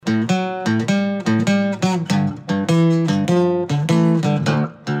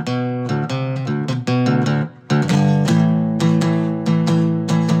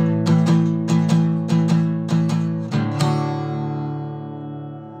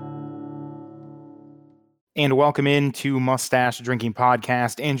And welcome into Mustache Drinking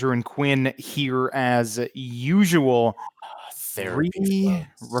Podcast. Andrew and Quinn here as usual, Therapy flows.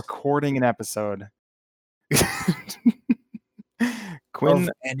 recording an episode. Of Quinn,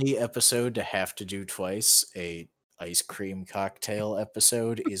 any episode to have to do twice, a ice cream cocktail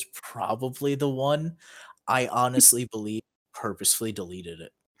episode is probably the one. I honestly believe purposefully deleted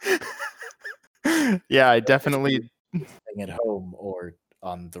it. yeah, I Purposefully definitely. staying at home or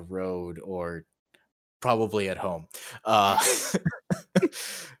on the road or probably at home. Uh,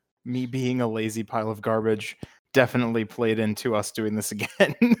 Me being a lazy pile of garbage definitely played into us doing this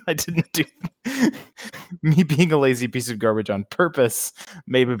again. I didn't do me being a lazy piece of garbage on purpose.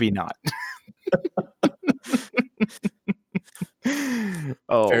 Maybe not.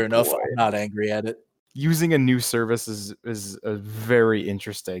 Oh, fair enough. boy. I'm not angry at it. Using a new service is a very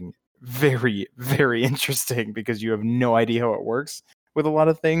interesting, very interesting, because you have no idea how it works with a lot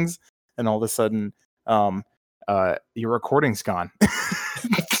of things, and all of a sudden, your recording's gone.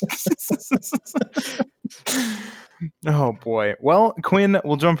 Oh boy. Well, Quinn,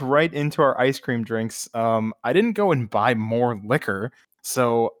 we'll jump right into our ice cream drinks. I didn't go and buy more liquor,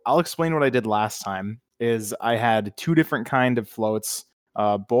 so I'll explain what I did last time. Is I had two different kind of floats.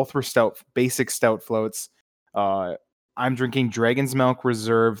 Both were basic stout floats. I'm drinking Dragon's Milk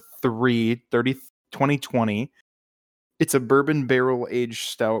Reserve 2020. It's a bourbon barrel aged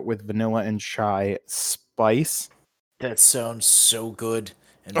stout with vanilla and chai spice. That sounds so good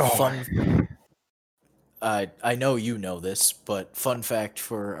and Oh, fun. I know you know this, but fun fact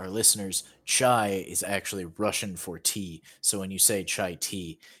for our listeners, chai is actually Russian for tea. So when you say chai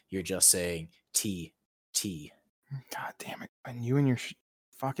tea, you're just saying tea. God damn it. And you and your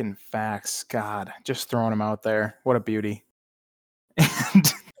fucking facts. God, just throwing them out there. What a beauty.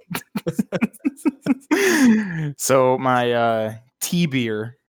 So my tea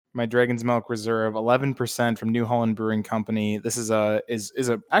beer, my Dragon's Milk Reserve, 11% from New Holland Brewing Company. This is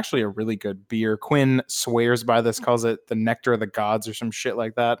actually a really good beer. Quinn swears by this, calls it the nectar of the gods or some shit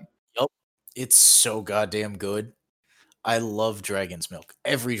like that. Yep. It's so goddamn good. I love Dragon's Milk.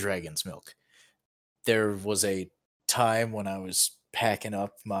 Every Dragon's Milk. There was a time when I was packing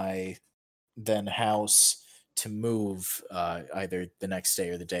up my then house to move either the next day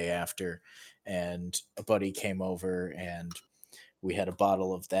or the day after, and a buddy came over and we had a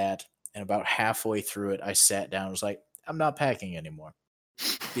bottle of that, and about halfway through it I sat down and was like, I'm not packing anymore,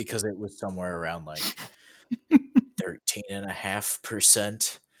 because it was somewhere around like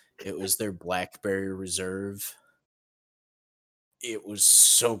 13.5%. It was their blackberry reserve. It was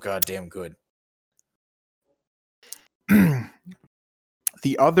so goddamn good.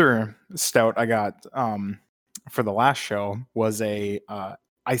 The other stout I got for the last show was a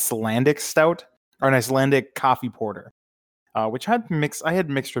Icelandic stout, or an Icelandic coffee porter, which I had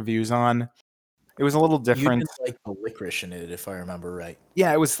mixed reviews on. It was a little You different. didn't like the licorice in it, if I remember right.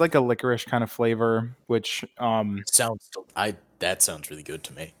 Yeah, it was like a licorice kind of flavor, which That sounds really good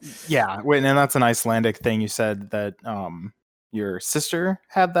to me. yeah, wait, and that's an Icelandic thing. You said that your sister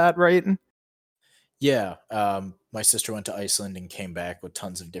had that, right? Yeah, my sister went to Iceland and came back with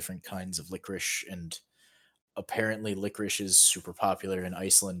tons of different kinds of licorice, and apparently licorice is super popular in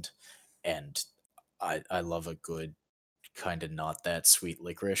Iceland, and I love a good kind of not that sweet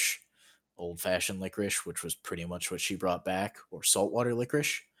licorice, old fashioned licorice, which was pretty much what she brought back, or saltwater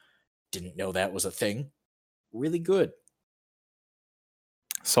licorice. Didn't know that was a thing. Really good.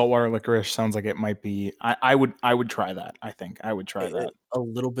 Saltwater licorice sounds like it might be. I would try that. I think I would try that. A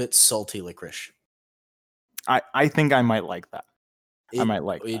little bit salty licorice. I think I might like that. I might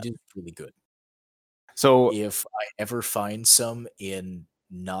like it that. is really good. So If I ever find some in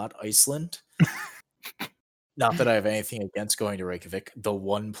not Iceland, not that I have anything against going to Reykjavik, the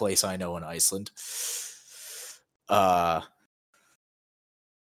one place I know in Iceland, I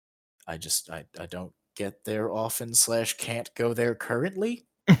don't get there often / can't go there currently.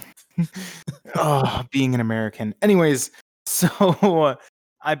 oh, being an American. Anyways, so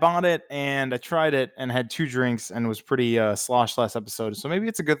I bought it and I tried it and had two drinks and was pretty slosh last episode. So maybe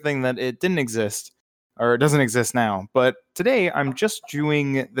it's a good thing that it didn't exist, or it doesn't exist now. But today I'm just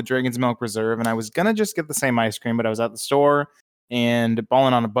doing the Dragon's Milk Reserve, and I was gonna just get the same ice cream, but I was at the store and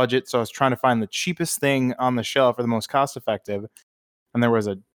balling on a budget, so I was trying to find the cheapest thing on the shelf or the most cost effective. And there was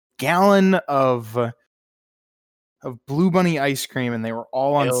a gallon of Blue Bunny ice cream, and they were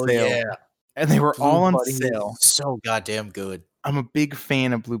all on Hell sale. yeah. And they were all on Bunny sale. is so goddamn good. I'm a big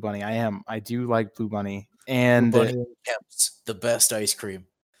fan of Blue Bunny. I am. I do like Blue Bunny. And Blue Bunny and Kemp's, the best ice cream.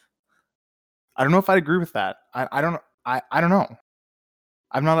 I don't know if I'd agree with that. I don't know.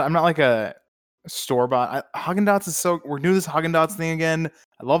 I'm not like a store bought. Haagen-Dazs is so. We're doing this Haagen-Dazs thing again.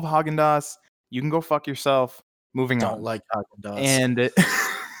 I love Haagen-Dazs. You can go fuck yourself. Moving Don't on. like Haagen Dazs.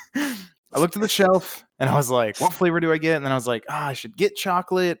 And I looked at the shelf and I was like, what flavor do I get? And then I was like, I should get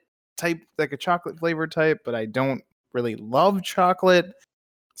chocolate type, like a chocolate flavor type, but I don't really love chocolate.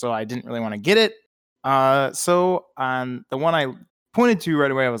 So I didn't really want to get it. So on the one I pointed to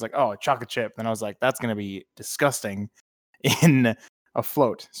right away, I was like, oh, a chocolate chip. And I was like, that's going to be disgusting in a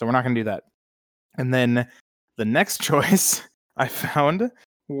float. So we're not going to do that. And then the next choice I found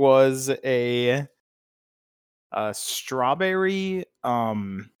was a strawberry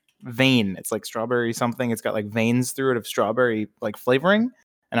vein. It's like strawberry something. It's got like veins through it of strawberry like flavoring.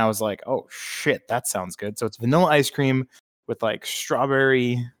 And I was like, oh shit, that sounds good. So it's vanilla ice cream with like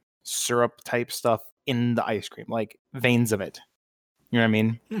strawberry syrup type stuff in the ice cream, like veins of it. You know what I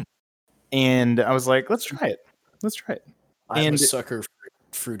mean? Hmm. And I was like, let's try it. Let's try it. I'm a And sucker for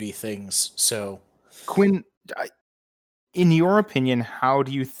fruity things, so Quinn, in your opinion, how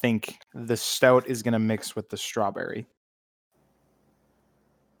do you think the stout is going to mix with the strawberry?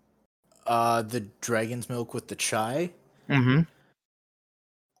 the dragon's milk with the chai, Mm-hmm.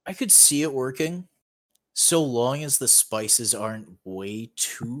 I could see it working, so long as the spices aren't way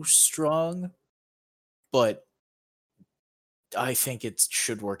too strong. But I think it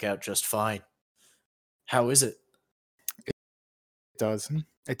should work out just fine. How is it? It does.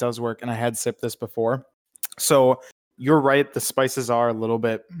 It does work. And I had sipped this before. So you're right. The spices are a little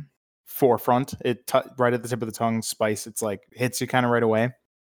bit forefront. Right at the tip of the tongue, spice. It's like hits you kind of right away.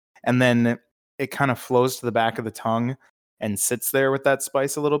 And then it kind of flows to the back of the tongue and sits there with that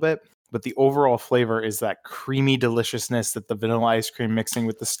spice a little bit. But the overall flavor is that creamy deliciousness that the vanilla ice cream mixing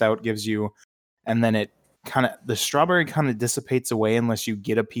with the stout gives you. And then the strawberry kind of dissipates away unless you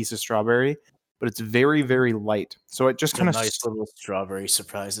get a piece of strawberry, but it's very, very light. So it just Some kind of, nice little strawberry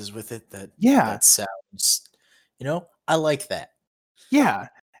surprises with it. yeah, That sounds, I like that. yeah.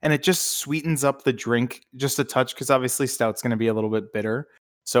 And it just sweetens up the drink just a touch because obviously stout's going to be a little bit bitter.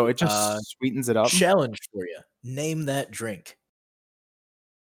 So it just sweetens it up. Challenge for you. Name that drink.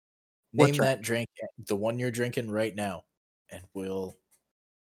 What Name drink? that drink, the one you're drinking right now, and we'll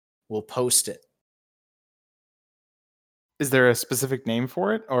post it. Is there a specific name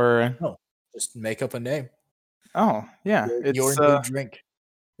for it or? No, just make up a name. Oh, yeah. Your new drink.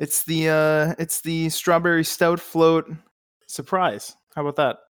 It's the strawberry stout float surprise. How about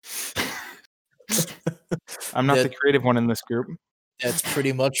that? I'm not the creative one in this group. That's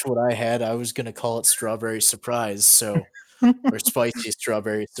pretty much what I had. I was gonna call it strawberry surprise, or spicy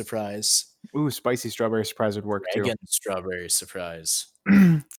strawberry surprise. Ooh, spicy strawberry surprise would work Dragon strawberry surprise.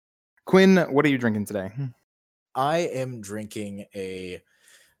 too. Quinn, what are you drinking today? I am drinking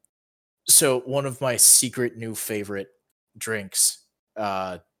so one of my secret new favorite drinks,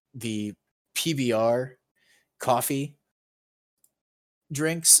 the PBR coffee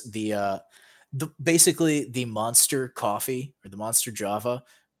drinks, basically the Monster coffee or the Monster Java,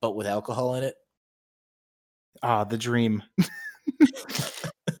 but with alcohol in it. Ah, the dream.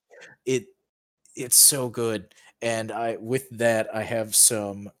 It's so good, and with that I have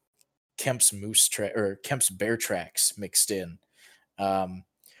some Kemp's Kemp's Bear Tracks mixed in,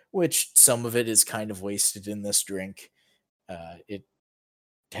 which some of it is kind of wasted in this drink. It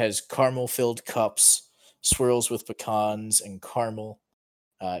has caramel filled cups, swirls with pecans and caramel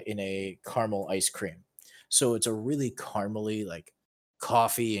in a caramel ice cream. So it's a really caramely, like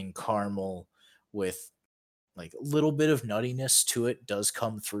coffee and caramel with like a little bit of nuttiness to it does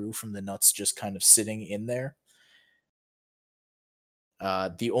come through from the nuts just kind of sitting in there.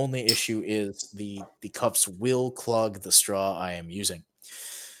 The only issue is the cups will clog the straw I am using.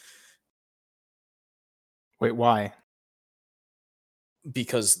 Wait, why?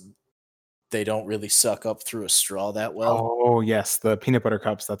 Because they don't really suck up through a straw that well. Oh, yes, the peanut butter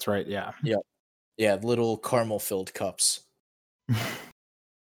cups. That's right. Yeah. Yeah, little caramel filled cups.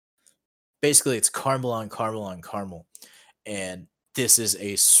 Basically, it's caramel on caramel on caramel, and this is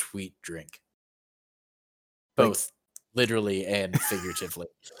a sweet drink, both literally and figuratively.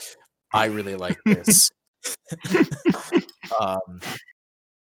 I really like this.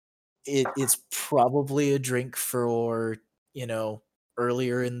 It's probably a drink for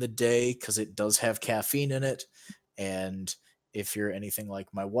earlier in the day because it does have caffeine in it, and if you're anything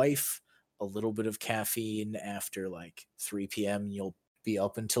like my wife, a little bit of caffeine after like 3 p.m. you'll be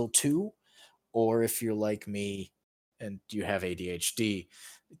up until 2. Or if you're like me and you have ADHD,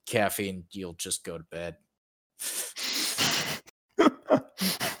 caffeine, you'll just go to bed.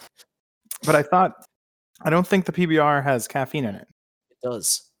 But I don't think the PBR has caffeine in it. It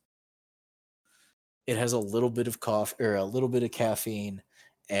does. It has a little bit of coffee or a little bit of caffeine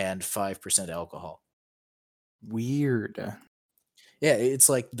and 5% alcohol. Weird. Yeah, it's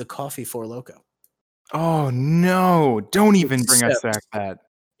like the coffee for Loco. Oh no! Don't even bring us Except back that.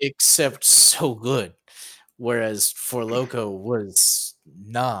 except so good. Whereas for Loco was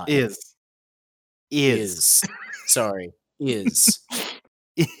not Is is is sorry, is.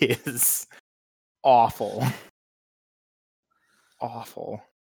 is awful. Awful.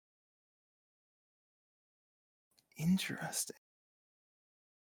 Interesting.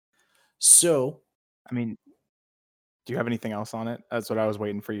 So I mean, do you have anything else on it? That's what I was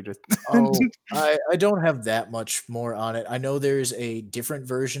waiting for you to. oh, I don't have that much more on it. I know there's a different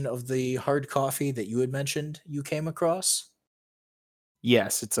version of the hard coffee that you had mentioned you came across.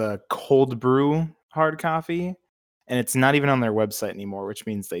 Yes, it's a cold brew hard coffee, and it's not even on their website anymore, which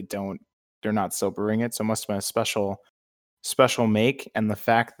means they're not still brewing it. So it must have been a special make. And the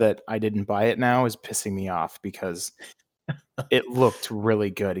fact that I didn't buy it now is pissing me off because it looked really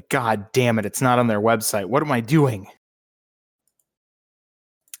good. God damn it, it's not on their website. What am I doing?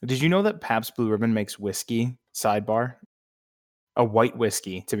 Did you know that Pabst Blue Ribbon makes whiskey? Sidebar. A white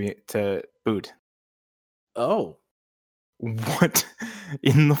whiskey to boot. Oh, What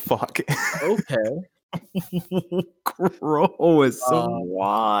in the fuck? okay. Gross. Um,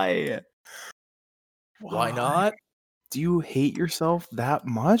 Why? why Why? not? Do you hate yourself that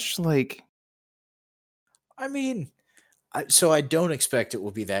much? Like, I mean, so I don't expect it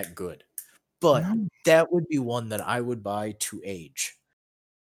will be that good, but no. that would be one that I would buy to age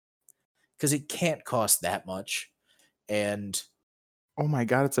because it can't cost that much, and Oh my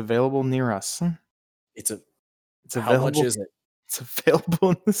god, it's available near us. it's a It's how much available. is it? It's available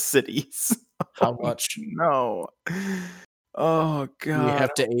in the cities. How Oh much no. Oh do we god.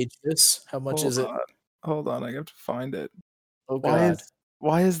 have to age this? How much Hold is it? on. Hold on. I have to find it. Oh Why God, is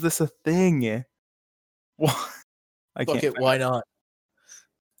why is this a thing? Why? I fuck can't it, find it. why not?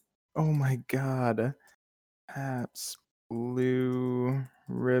 Oh my god. Pabst Blue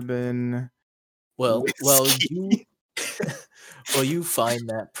Ribbon Well, whiskey. you well, you find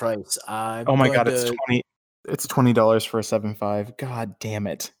that price. Oh I'm my going god, to it's $20 for a 7.5. God damn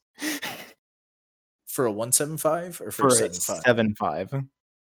it. for a 175 or for a For a 75? 7.5.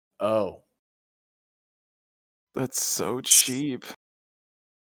 Oh. That's so s- cheap.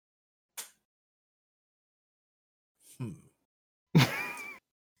 Hmm.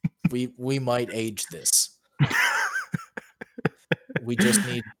 We might age this. We just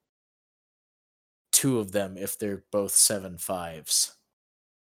need two of them if they're both 7.5s.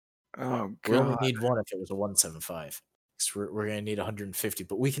 Oh We only god. need one if it was a 175. 'Cause we're gonna need 150,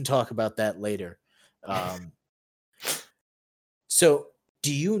 but we can talk about that later. Um, so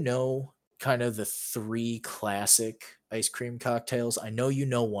do you know kind of the three classic ice cream cocktails? I know you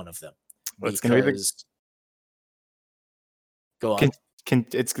know one of them Well, it's gonna be the because go can, on.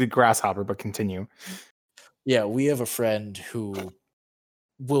 it's the grasshopper, but continue. Yeah, we have a friend who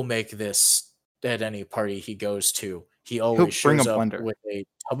will make this at any party he goes to. He He'll always bring a shows up blender. with a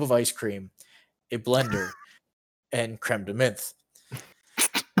tub of ice cream, a blender, and creme de menthe,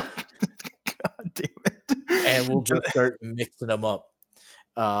 God damn it. and we'll just start mixing them up.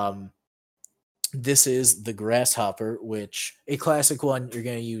 Um, this is the grasshopper, which a classic one. You're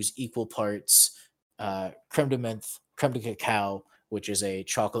going to use equal parts creme de menthe, creme de cacao, which is a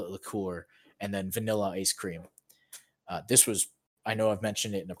chocolate liqueur, and then vanilla ice cream. This was, I know I've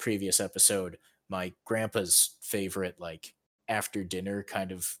mentioned it in a previous episode, my grandpa's favorite, like after dinner kind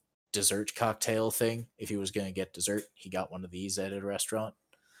of dessert cocktail thing. If he was going to get dessert, he got one of these at a restaurant.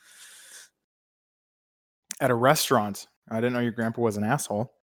 At a restaurant. I didn't know your grandpa was an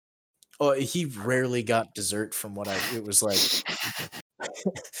asshole. Oh, he rarely got dessert from what it was like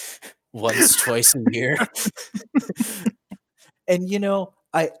once, twice a year. And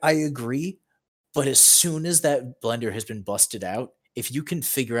I agree, but as soon as that blender has been busted out, if you can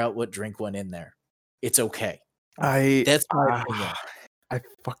figure out what drink went in there, it's okay. I That's my ah, opinion. I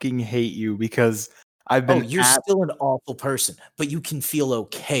fucking hate you because I've Oh, been you're at still an awful person, but you can feel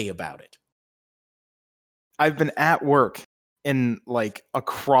okay about it. I've been at work and like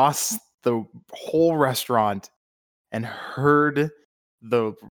across the whole restaurant and heard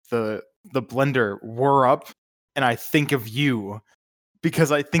the the blender whir up, and I think of you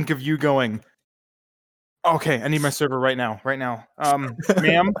because I think of you going, "Okay, I need my server right now, right now.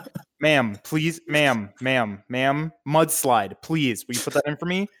 Ma'am, please, ma'am, mudslide, please. Will you put that in for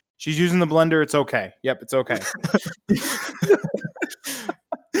me? She's using the blender. It's okay. Yep, it's okay."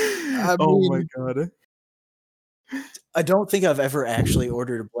 I Oh my mean, god. I don't think I've ever actually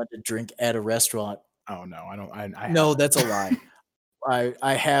ordered a blended drink at a restaurant. Oh no, I don't. I No, haven't. that's a lie.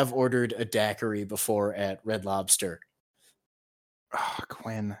 I have ordered a daiquiri before at Red Lobster. Oh,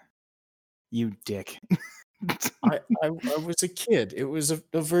 Quinn, you dick. I was a kid. It was a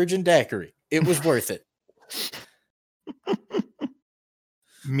virgin daiquiri. It was worth it.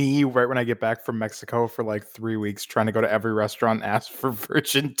 Me, right when I get back from Mexico for like 3 weeks, trying to go to every restaurant, and ask for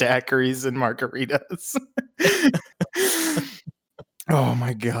virgin daiquiris and margaritas. Oh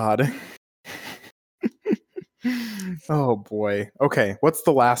my god. Oh boy. Okay, what's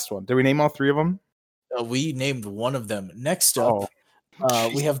the last one? Did we name all three of them? We named one of them. Next up,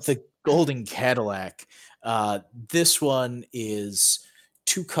 Oh, we have Jesus. the Golden Cadillac. This one is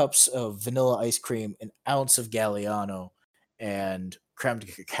 2 cups of vanilla ice cream, an ounce of Galliano, and creme de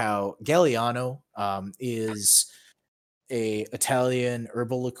cacao. Galliano is a Italian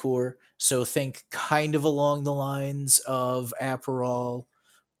herbal liqueur, so think kind of along the lines of Aperol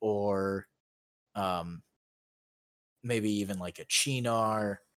or um, maybe even like a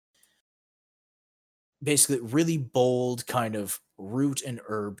Chinar. Basically, really bold kind of root and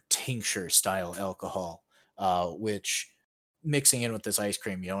herb tincture style alcohol, which mixing in with this ice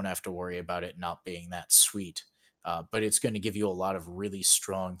cream, you don't have to worry about it not being that sweet. But it's going to give you a lot of really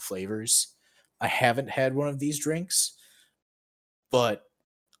strong flavors. I haven't had one of these drinks, but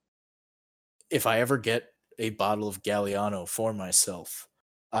if I ever get a bottle of Galliano for myself,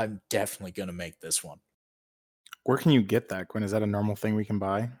 I'm definitely going to make this one. Where can you get that, Quinn? Is that a normal thing we can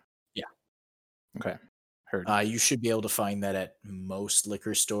buy? Yeah. Okay. Heard. You should be able to find that at most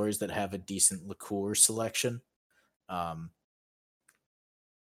liquor stores that have a decent liqueur selection. Um,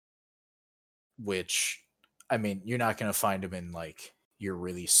 which, I mean, you're not going to find them in like your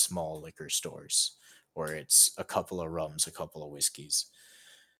really small liquor stores where it's a couple of rums, a couple of whiskeys.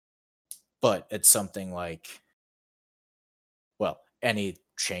 But it's something like, well, any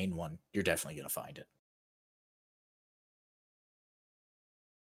chain one, you're definitely going to find it.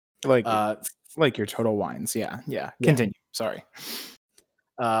 Like Uh, like your Total Wines. Yeah. Yeah. Continue. Sorry.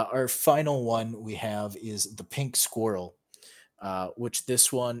 Our final one we have is the Pink Squirrel, which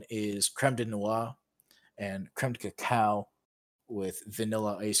this one is creme de noix and creme de cacao with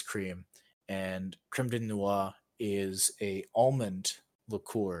vanilla ice cream. And creme de noix is a almond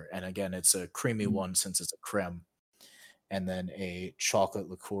liqueur, and again, it's a creamy one since it's a creme. And then a chocolate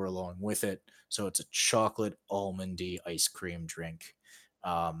liqueur along with it. So it's a chocolate almondy ice cream drink,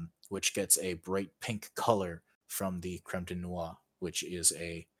 which gets a bright pink color from the creme de noix, which is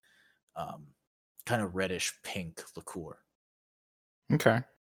a kind of reddish pink liqueur. Okay.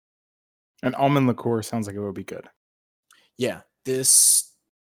 An almond liqueur sounds like it would be good. Yeah, this.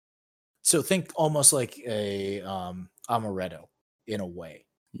 So think almost like a amaretto in a way.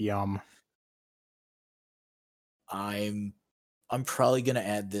 Yum. I'm I'm probably gonna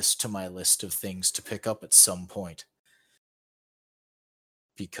add this to my list of things to pick up at some point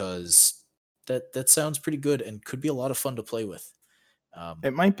because that sounds pretty good and could be a lot of fun to play with. Um,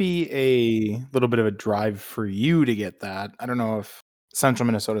 It might be a little bit of a drive for you to get that. I don't know if Central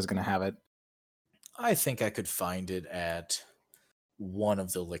Minnesota is going to have it. I think I could find it at one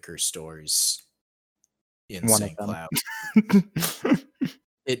of the liquor stores in One of St. them. Cloud.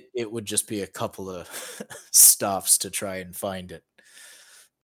 It would just be a couple of stops to try and find it.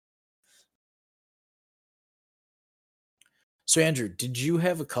 So Andrew, did you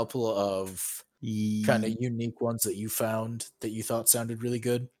have a couple of kind of unique ones that you found that you thought sounded really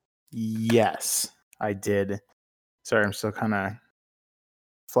good? Yes, I did. Sorry, I'm still kind of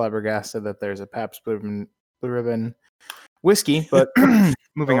flabbergasted that there's a Pabst Blue Ribbon whiskey, but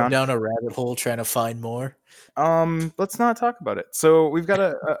moving Going on. down a rabbit hole trying to find more. Let's not talk about it. So we've got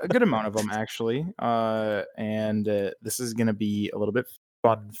a good amount of them actually, and this is gonna be a little bit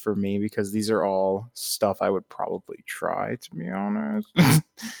fun for me because these are all stuff I would probably try. To be honest,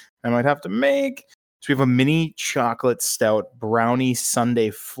 I might have to make. So we have a mini chocolate stout brownie sundae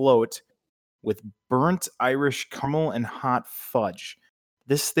float with burnt Irish caramel and hot fudge.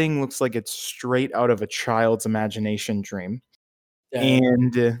 This thing looks like it's straight out of a child's imagination dream, That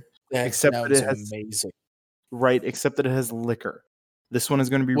and that except that sounds it has. amazing. Right, except that it has liquor. This one is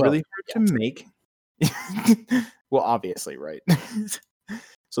gonna be Well, really hard to make. Well, obviously, right?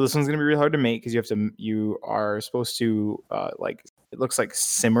 So this one's gonna be really hard to make because you are supposed to, like it looks like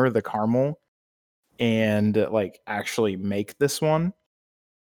simmer the caramel and, like, actually make this one.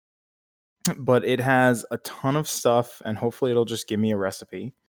 But it has a ton of stuff, and hopefully it'll just give me a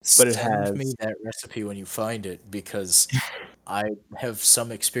recipe. But it send me has that recipe when you find it because I have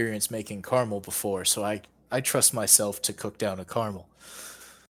some experience making caramel before, so I trust myself to cook down a caramel.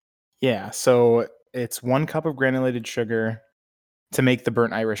 Yeah, so it's 1 cup of granulated sugar to make the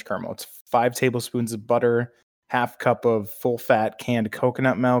burnt Irish caramel. It's 5 tablespoons of butter, half cup of full fat canned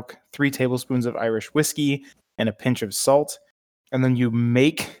coconut milk, 3 tablespoons of Irish whiskey, and a pinch of salt. And then you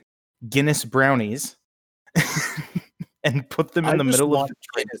make Guinness brownies and put them in I the just middle of want the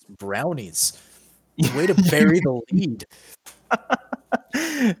drink. Guinness brownies. Way to bury the lead.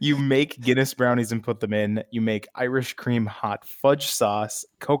 You make Guinness brownies and put them in. You make Irish cream hot fudge sauce,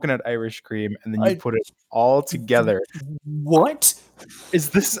 coconut Irish cream, and then you put it all together. What?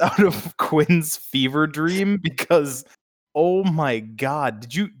 Is this out of Quinn's fever dream? Because oh my god,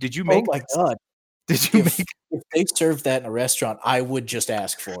 did you make? Oh my god! Did you If make? they served that in a restaurant, I would just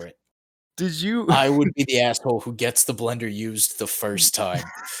ask for it. Did you? I would be the asshole who gets the blender used the first time.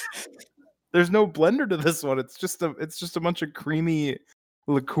 There's no blender to this one. It's just a bunch of creamy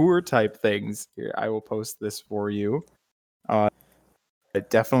liqueur type things. Here, I will post this for you.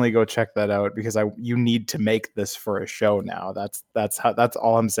 Definitely go check that out because you need to make this for a show now. That's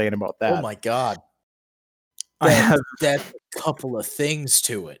all I'm saying about that. Oh my god. That's a couple of things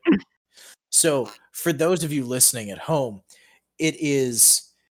to it. So, for those of you listening at home, it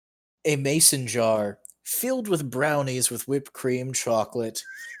is a mason jar filled with brownies with whipped cream, chocolate,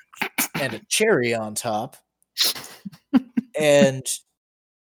 and a cherry on top, and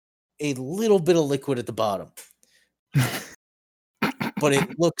a little bit of liquid at the bottom. But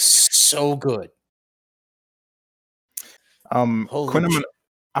it looks so good. Quinn,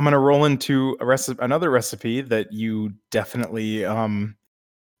 I'm gonna roll into another recipe that you definitely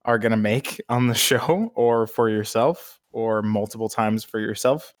are gonna make on the show or for yourself or multiple times for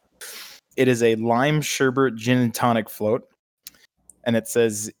yourself. It is a lime sherbet gin and tonic float. And it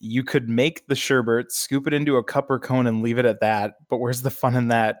says you could make the sherbet, scoop it into a cup or cone, and leave it at that. But where's the fun in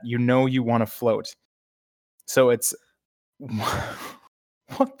that? You know you want to float. So it's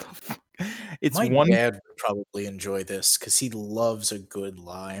what the fuck? It's My one. dad would probably enjoy this because he loves a good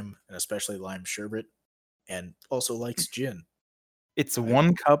lime, and especially lime sherbet, and also likes gin. It's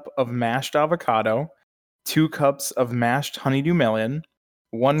 1 cup of mashed avocado, 2 cups of mashed honeydew melon,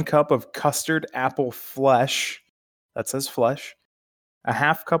 1 cup of custard apple flesh. That says flesh. A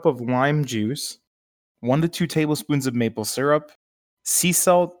half cup of lime juice, 1 to 2 tablespoons of maple syrup, sea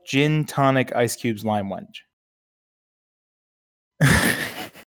salt, gin, tonic, ice cubes, lime wedge.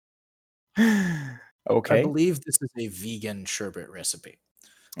 Okay. I believe this is a vegan sherbet recipe.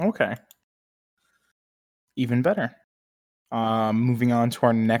 Okay. Even better. Moving on to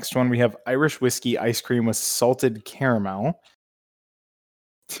our next one, we have Irish whiskey ice cream with salted caramel.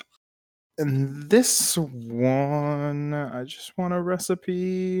 And this one, I just want a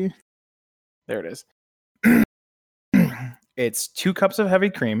recipe. There it is. It's 2 cups of heavy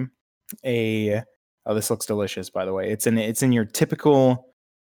cream. Oh, this looks delicious, by the way. It's in your typical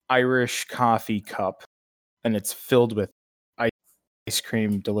Irish coffee cup, and it's filled with ice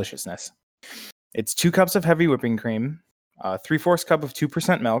cream deliciousness. It's 2 cups of heavy whipping cream, 3/4 cup of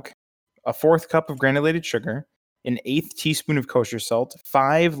 2% milk, a 1/4 cup of granulated sugar, an 1/8 teaspoon of kosher salt,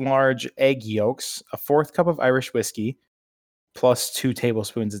 5 large egg yolks, a 1/4 cup of Irish whiskey, plus 2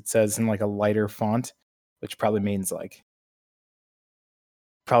 tablespoons, it says in like a lighter font, which probably means like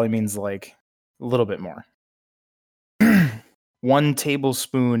a little bit more. 1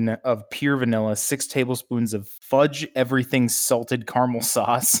 tablespoon of pure vanilla, 6 tablespoons of fudge everything salted caramel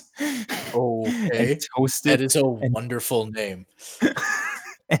sauce. Okay. And toasted. That is a wonderful name.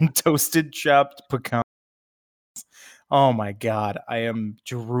 And toasted chopped pecans. Oh my god, I am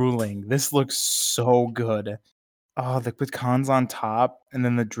drooling. This looks so good. Oh, the pecans on top, and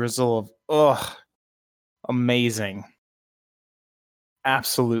then the drizzle of amazing.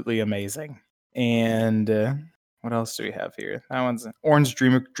 Absolutely amazing. And what else do we have here? That one's orange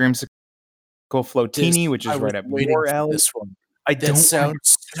dreamsicle floatini, which is right up your alley. This one. That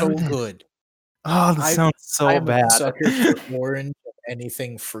sounds so good. Oh, that sounds so bad. I'm a sucker for orange and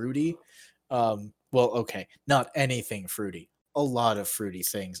anything fruity. Well, okay, not anything fruity. A lot of fruity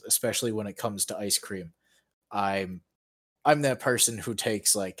things, especially when it comes to ice cream. I'm that person who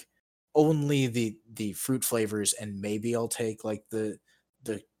takes like only the fruit flavors, and maybe I'll take like the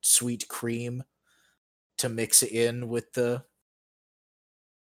sweet cream to mix it in with the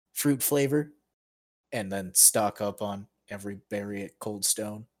fruit flavor, and then stock up on every berry at Cold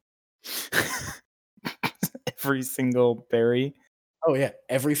Stone. Every single berry. Oh yeah,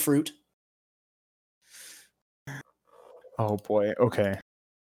 every fruit. Oh boy. Okay.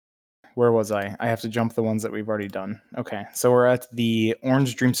 Where was I? I have to jump the ones that we've already done. Okay. So we're at the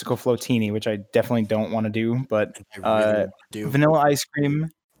orange dreamsicle floatini, which I definitely don't want to do, but vanilla ice cream,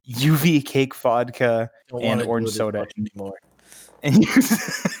 UV cake vodka, and orange soda anymore. And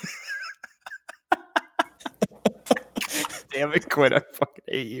damn it, Quinn, I fucking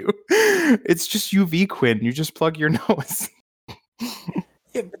hate you. It's just UV, Quinn. You just plug your nose.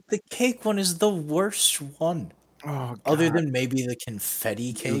 Yeah, but the cake one is the worst one. Oh, other than maybe the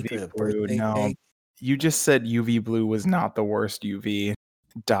confetti cake or the birthday cake. You just said UV blue was not the worst UV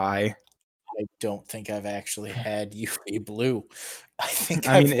dye. I don't think I've actually had UV blue. I think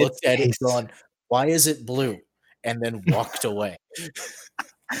I mean, I've it looked at it and tastes. gone, "Why is it blue?" and then walked away.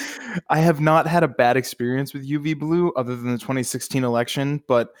 I have not had a bad experience with UV blue other than the 2016 election,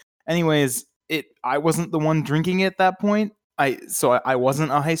 but anyways, I wasn't the one drinking it at that point. I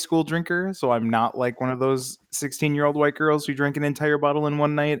wasn't a high school drinker, so I'm not like one of those 16-year-old white girls who drank an entire bottle in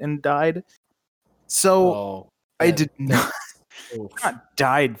one night and died. So Oh, I that did that not oof. not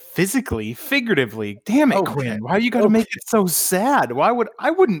died physically, figuratively. Damn it, Okay, Quinn. Why you got to make okay. it so sad? I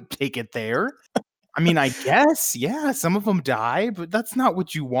wouldn't take it there. I mean, I guess, yeah, some of them die, but that's not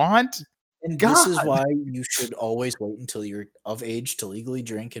what you want. And this God, is why you should always wait until you're of age to legally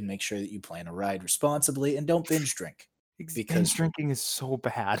drink and make sure that you plan a ride responsibly and don't binge drink. binge Because, drinking is so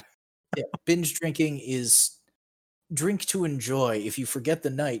bad. yeah, binge drinking is drink to enjoy. If you forget the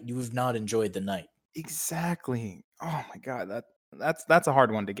night, you have not enjoyed the night. Exactly. Oh my god, that's a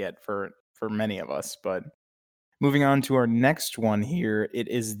hard one to get for many of us, but moving on to our next one here, it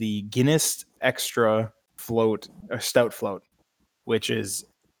is the Guinness Extra float or stout float, which is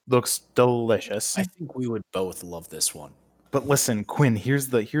looks delicious. I think we would both love this one. But listen, Quinn, here's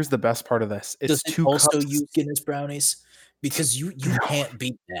the best part of this. Does It's it 2 also cups. use Guinness brownies? Because you No, can't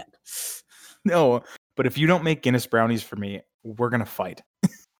beat that. no, but if you don't make Guinness brownies for me, we're gonna fight.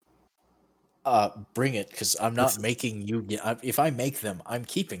 Bring it because I'm This not making you. If I make them, I'm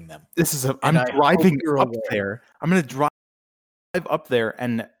keeping them, this is a and I'm I hope driving you're up aware. there. I'm gonna drive up there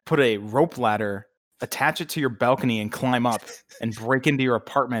and put a rope ladder, attach it to your balcony and climb up and break into your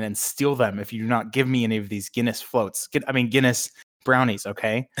apartment and steal them if you do not give me any of these Guinness floats. Guinness brownies,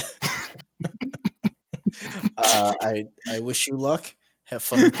 okay? I wish you luck. Have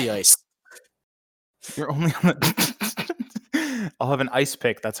fun with the ice. You're only on the I'll have an ice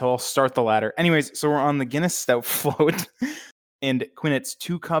pick. That's how I'll start the ladder. Anyways, so we're on the Guinness Stout float. And Quinn, it's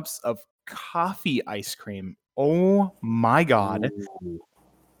 2 cups of coffee ice cream. Oh my god. Ooh.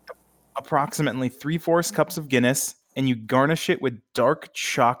 Approximately 3/4 cups of Guinness, and you garnish it with dark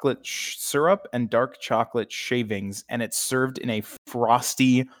chocolate syrup and dark chocolate shavings, and it's served in a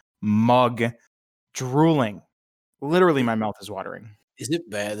frosty mug. Drooling. Literally, my mouth is watering. Is it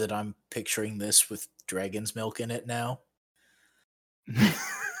bad that I'm picturing this with dragon's milk in it now?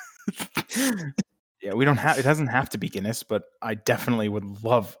 Yeah, we don't have. It doesn't have to be Guinness, but I definitely would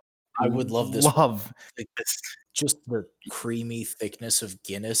I would love this. love Like, this. just the creamy thickness of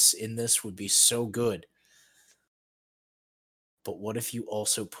Guinness in this would be so good. But what if you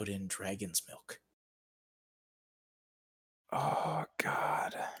also put in dragon's milk? Oh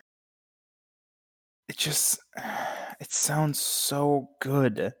god, it just it sounds so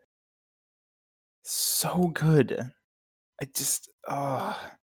good, so good. I just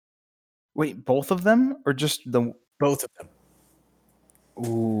wait, both of them or just the Both of them.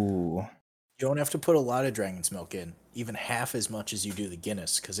 ooh. You don't have to put a lot of dragon's milk in, even half as much as you do the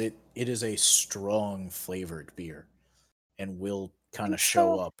Guinness, because it is a strong flavored beer and will kind Think of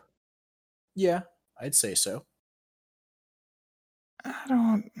show so? up. Yeah, I'd say so. I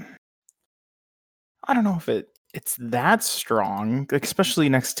don't I don't know if it's that strong, like, especially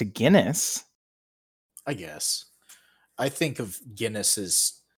next to Guinness. I guess. I think of Guinness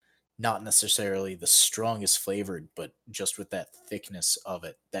as not necessarily the strongest flavored, but just with that thickness of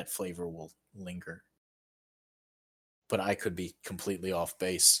it, that flavor will linger. But I could be completely off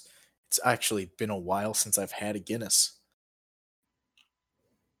base. It's actually been a while since I've had a Guinness.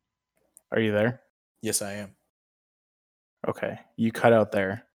 Are you there? Yes, I am. Okay, you cut out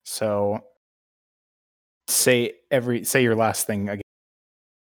there. So say your last thing again.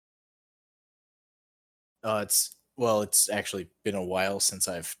 It's actually been a while since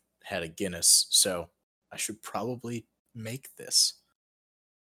I've had a Guinness, so I should probably make this.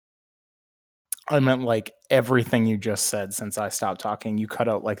 I meant like everything you just said since I stopped talking. You cut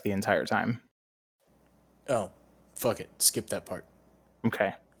out like the entire time. Oh, fuck it. Skip that part.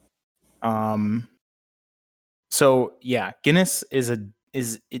 Okay. Um so yeah, Guinness is a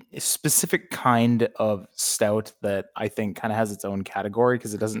specific kind of stout that I think kind of has its own category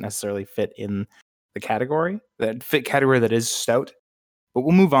because it doesn't necessarily fit in the category that is stout. But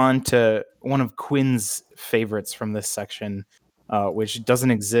we'll move on to one of Quinn's favorites from this section, which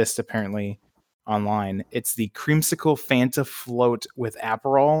doesn't exist apparently online. It's the creamsicle Fanta float with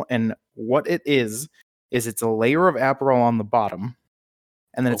Aperol, and what it is it's a layer of Aperol on the bottom,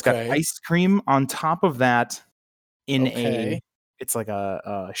 and then it's got Okay. ice cream on top of that in Okay. it's like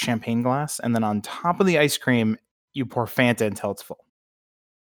a champagne glass, and then on top of the ice cream you pour Fanta until it's full.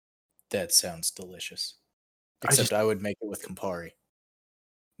 That sounds delicious. I Except just I would make it with Campari.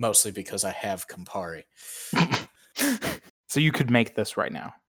 mostly because I have Campari. So you could make this right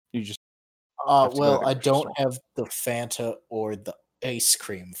now. You just have to go to Well, the I grocery don't store. have the Fanta or the ice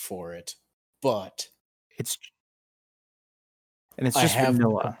cream for it, but It's I just have the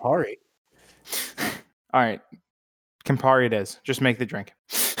vanilla. Campari. All right, Campari it is. Just make the drink.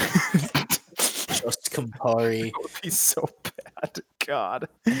 Just Campari. That would be so bad. God.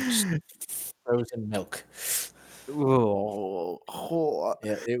 Frozen milk. Oh.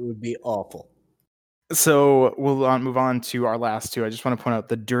 Yeah, it would be awful. So we'll move on to our last two. I just want to point out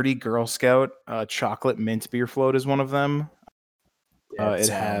the Dirty Girl Scout chocolate mint beer float is one of them. It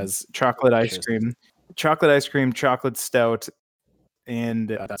has chocolate ice cream, chocolate stout, and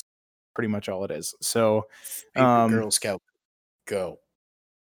that's pretty much all it is. So, Favorite Girl Scout, go.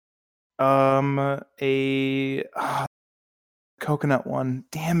 a coconut one.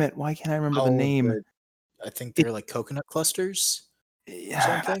 Damn it! Why can't I remember the name? I think they're like coconut clusters. Yeah,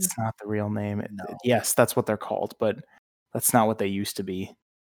 something? that's not the real name. No. Yes, that's what they're called, but that's not what they used to be.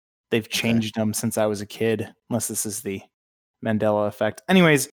 They've changed them since I was a kid, unless this is the Mandela effect.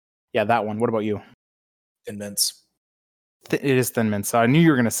 Anyways, yeah, that one. What about you? Thin Mints. It is Thin Mint. So I knew you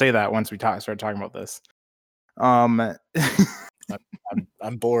were going to say that once we started talking about this. I'm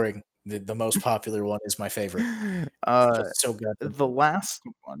boring. The most popular one is my favorite. So good. The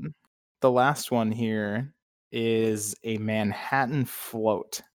last one here is a Manhattan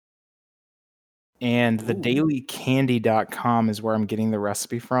float. And the dailycandy.com is where I'm getting the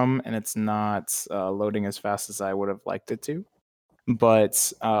recipe from, and it's not loading as fast as I would have liked it to.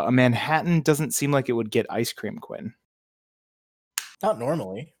 But a Manhattan doesn't seem like it would get ice cream, Quinn. Not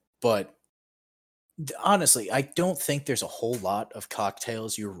normally, but honestly, I don't think there's a whole lot of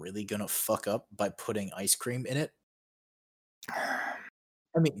cocktails you're really gonna fuck up by putting ice cream in it.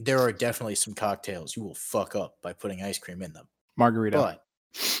 I mean, there are definitely some cocktails you will fuck up by putting ice cream in them. Margarita. But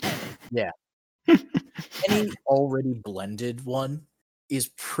yeah. Any already blended one is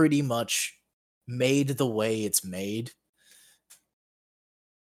pretty much made the way it's made.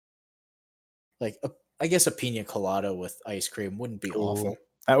 Like, I guess a pina colada with ice cream wouldn't be awful.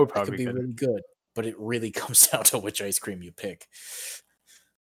 That would It probably could be be good. really good, but it really comes down to which ice cream you pick.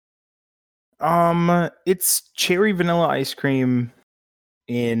 It's cherry vanilla ice cream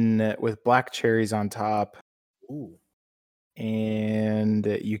with black cherries on top. Ooh. And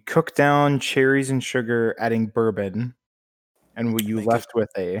you cook down cherries and sugar, adding bourbon, and what you left with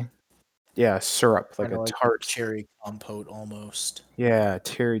a syrup, like a tart cherry compote almost. Yeah,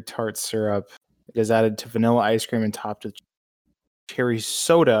 cherry tart syrup. It is added to vanilla ice cream and topped with cherry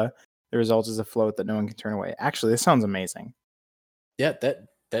soda. The result is a float that no one can turn away. Actually, this sounds amazing. Yeah,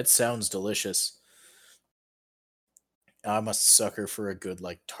 that sounds delicious. I'm a sucker for a good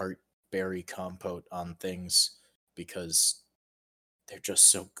like tart berry compote on things because they're just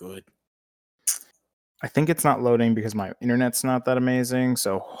so good. I think it's not loading because my internet's not that amazing.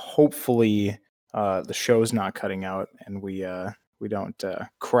 So hopefully the show's not cutting out and we don't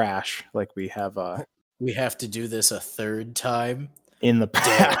crash like we have. We have to do this a third time in the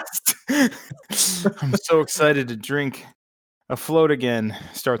past. I'm so excited to drink a float again.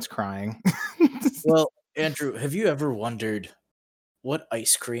 Starts crying. Well, Andrew, have you ever wondered what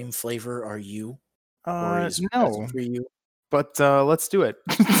ice cream flavor are you? Or is No. for you? But let's do it.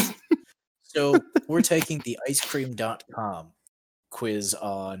 So we're taking the icecream.com quiz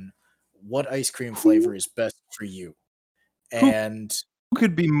on what ice cream flavor is best for you. And who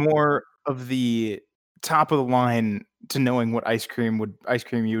could be more of the top of the line to knowing what ice cream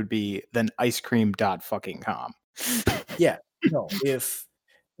you would be than icecream.com. Yeah, no, if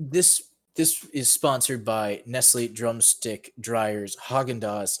this is sponsored by Nestle Drumstick Dryers,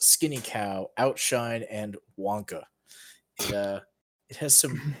 Haagen-Dazs, Skinny Cow, Outshine, and Wonka. It has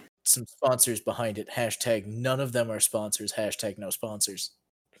some sponsors behind it. Hashtag none of them are sponsors. Hashtag no sponsors.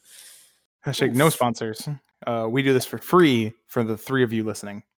 Hashtag no sponsors. We do this for free for the three of you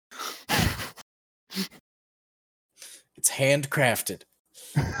listening. It's handcrafted.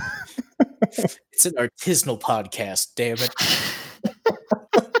 It's an artisanal podcast, damn it.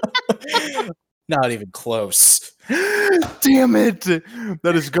 Not even close. Damn it.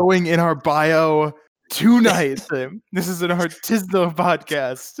 That is going in our bio tonight. This is an artisanal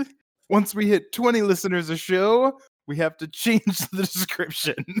podcast. Once we hit 20 listeners a show, we have to change the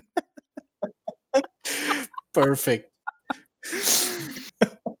description. Perfect.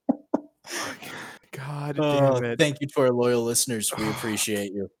 God damn it. Thank you to our loyal listeners. We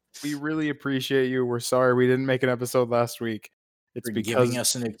appreciate you. We really appreciate you. We're sorry we didn't make an episode last week. It's because giving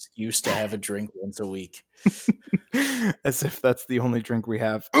us an excuse to have a drink once a week. As if that's the only drink we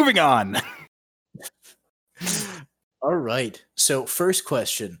have. Moving on. All right. So, first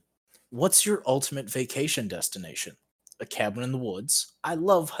question. What's your ultimate vacation destination? A cabin in the woods. I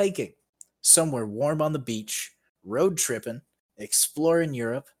love hiking. Somewhere warm on the beach. Road tripping. Exploring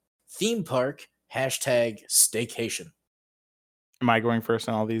Europe. Theme park. Hashtag staycation. Am I going first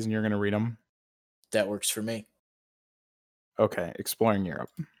on all these and you're going to read them? That works for me. Okay, exploring Europe.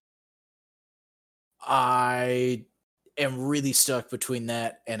 I am really stuck between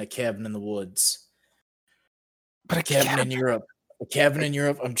that and a cabin in the woods. But a Cabin in Europe. A cabin in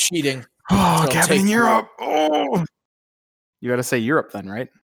Europe. I'm cheating. Oh, So cabin in Europe. Oh, you got to say Europe then, right?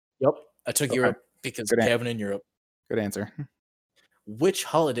 Yep. I took Okay. Europe because Good cabin in Europe. Good answer. Which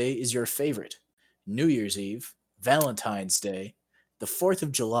holiday is your favorite? New Year's Eve, Valentine's Day, the 4th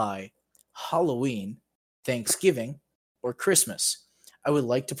of July, Halloween, Thanksgiving, or Christmas? I would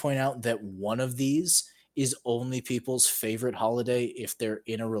like to point out that one of these is only people's favorite holiday if they're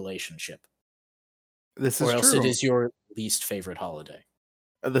in a relationship, This or is else true. it is your least favorite holiday.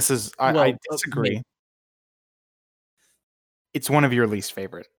 This is I Well, disagree. It's one of your least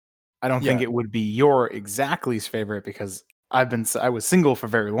favorite. I don't think Yeah. it would be your exact least favorite because I was single for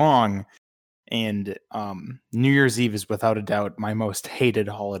very long, and New Year's Eve is without a doubt my most hated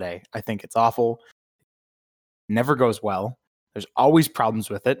holiday. I think it's awful. Never goes well. There's always problems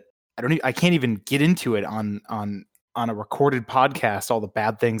with it. I can't even get into it on a recorded podcast. All the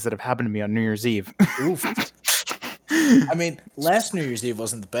bad things that have happened to me on New Year's Eve. Oof. I mean, last New Year's Eve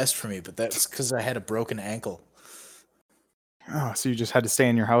wasn't the best for me, but that's because I had a broken ankle. Oh, so you just had to stay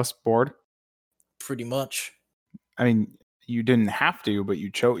in your house bored? Pretty much. I mean, you didn't have to, but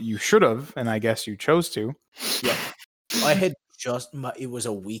you should have, and I guess you chose to. Yeah. I had it was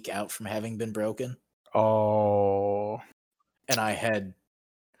a week out from having been broken, Oh, and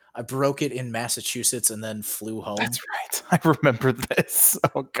I broke it in Massachusetts and then flew home. that's right. I remember this.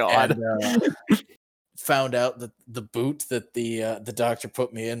 Oh God. And found out that the boot that the doctor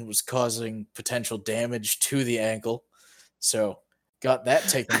put me in was causing potential damage to the ankle. So got that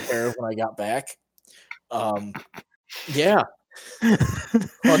taken care of when I got back. Yeah.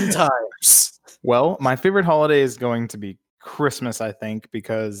 Fun times. Well, my favorite holiday is going to be Christmas, I think,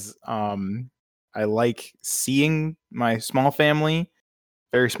 because I like seeing my small family,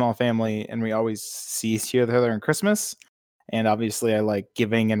 very small family, and we always see each other on Christmas. And obviously, I like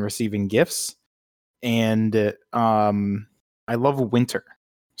giving and receiving gifts. And I love winter,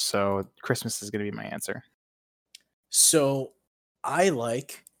 so Christmas is going to be my answer. So I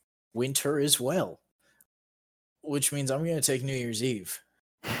like winter as well, which means I'm going to take New Year's Eve.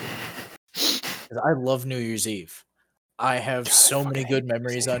 'Cause I love New Year's Eve. I have God, I so many fucking hate good New Year's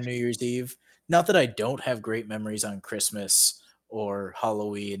memories Eve. on New Year's Eve. Not that I don't have great memories on Christmas or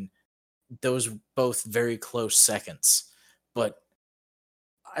Halloween. Those are both very close seconds. But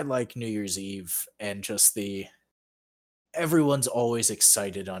I like New Year's Eve and just everyone's always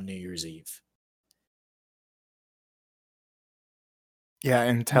excited on New Year's Eve. Yeah,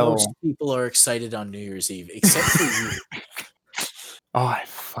 until Most people are excited on New Year's Eve, except for you. oh, I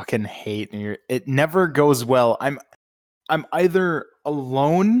fucking hate New Year. It never goes well. I'm either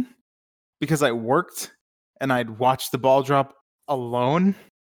alone because I worked and I'd watch the ball drop alone,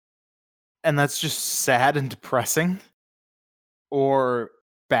 and that's just sad and depressing, or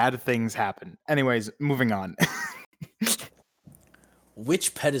bad things happen. Anyways, moving on.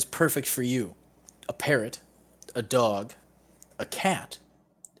 Which pet is perfect for you? A parrot, a dog, a cat,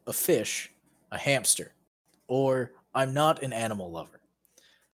 a fish, a hamster, or I'm not an animal lover.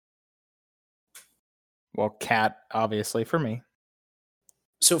 Well, cat, obviously, for me.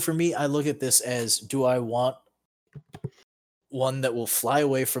 So for me, I look at this as, do I want one that will fly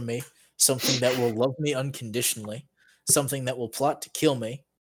away from me, something that will love me unconditionally, something that will plot to kill me,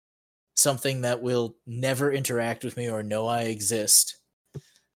 something that will never interact with me or know I exist,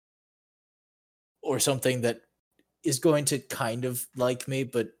 or something that is going to kind of like me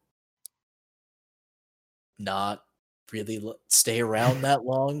but not really stay around that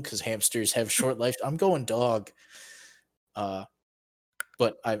long because hamsters have short life. I'm going dog.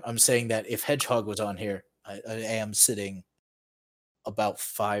 But I'm saying that if Hedgehog was on here, I am sitting about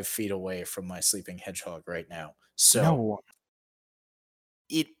 5 feet away from my sleeping Hedgehog right now. So No.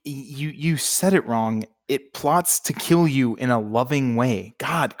 You said it wrong. It plots to kill you in a loving way.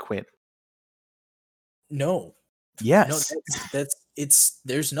 God, quit. no, Yes.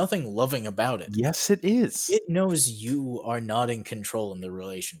 there's nothing loving about it. Yes, it is. It knows you are not in control in the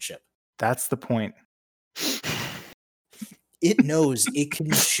relationship. That's the point. It knows it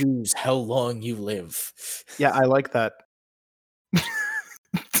can choose how long you live. Yeah, I like that.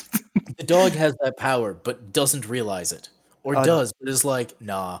 The dog has that power, but doesn't realize it. Or does, but is like,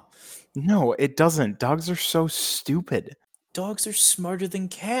 nah. No, it doesn't. Dogs are so stupid. Dogs are smarter than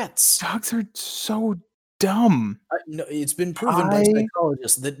cats. Dogs are so dumb. No, it's been proven by I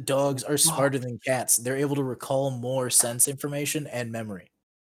psychologists that dogs are love smarter than cats. They're able to recall more sense information and memory.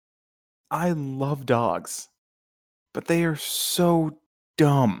 I love dogs, but they are so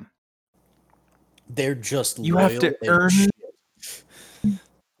dumb. They're just You have to loyal as earn shit.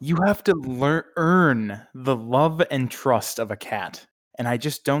 you have to earn the love and trust of a cat, and I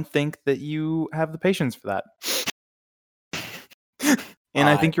just don't think that you have the patience for that. And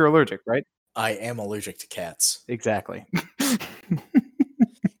I I think you're allergic, right? I am allergic to cats. Exactly.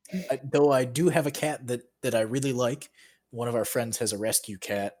 Though I do have a cat that I really like. One of our friends has a rescue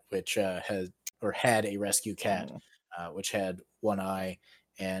cat, which had a rescue cat, Oh. which had one eye,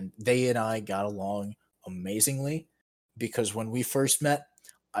 and they and I got along amazingly because when we first met,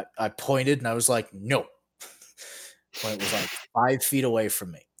 I pointed and I was like, no, when it was like 5 feet away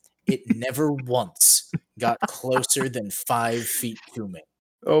from me. It never once got closer than 5 feet to me.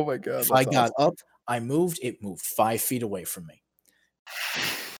 Oh my god, If I that's got awesome. up, it moved 5 feet away from me.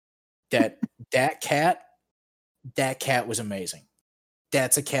 That that cat, that cat was amazing.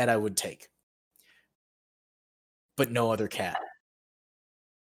 That's a cat I would take. But no other cat.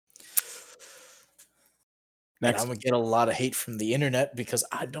 And I'm Next. gonna get a lot of hate from the internet because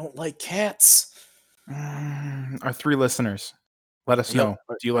I don't like cats. Our 3 listeners, let us Yep, know.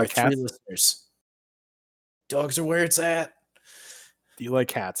 Do you our like 3 cats? listeners. Dogs are where it's at. Do you like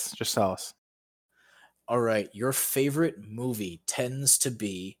cats? Just tell us. All right, your favorite movie tends to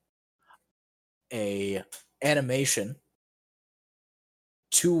be a animation,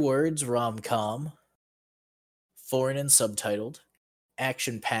 2 words rom-com, foreign and subtitled,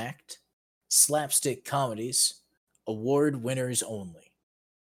 action-packed, slapstick comedies, award winners only.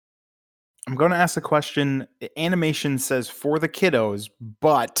 I'm gonna ask a question. Animation says for the kiddos,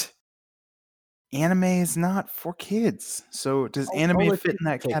 but anime is not for kids. So does I'll anime let fit you in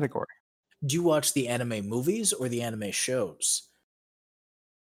that pick. category? Do you watch the anime movies or the anime shows?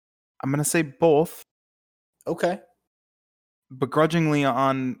 I'm gonna say both, Okay. begrudgingly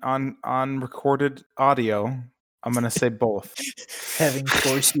on recorded audio. I'm gonna say both. Having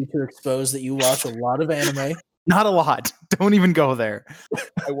forced you to expose that you watch a lot of anime. Not a lot. Don't even go there.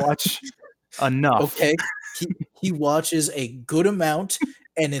 I watch enough. Okay. He watches a good amount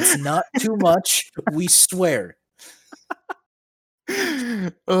and it's not too much, we swear.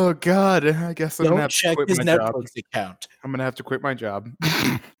 Oh god, I guess I'm gonna Don't have to check quit his my job. Netflix account. I'm gonna have to quit my job.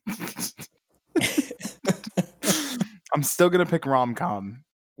 I'm still gonna pick rom-com,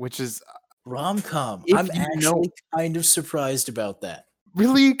 which is Rom-com. if I'm you know actually kind of surprised about that.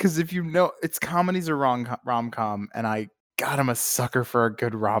 really, because if you know it's comedies or rom-com, and God, I'm a sucker for a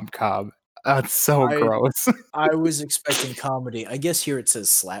good rom-com. That's so I gross. I was expecting comedy. I guess here it says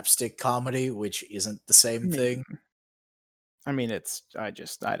slapstick comedy, which isn't the I same thing. mean,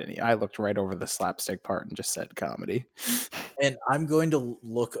 I looked right over the slapstick part and just said comedy. And I'm going to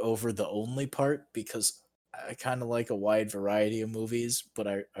look over the only part because I kind of like a wide variety of movies, but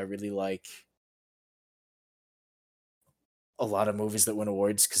I really like a lot of movies that win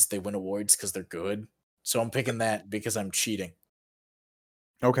awards because they win awards because they're good. So I'm picking that because I'm cheating.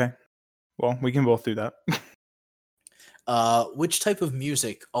 Okay. Well, we can both do that. Which type of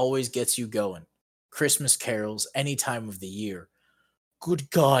music always gets you going? Christmas carols, any time of the year. Good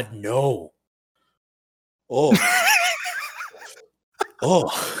God, no. Oh,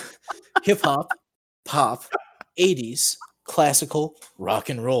 oh. Hip hop, pop, 80s, classical, rock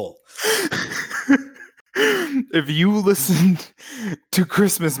and roll. If you listened to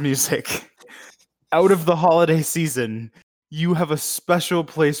Christmas music out of the holiday season, you have a special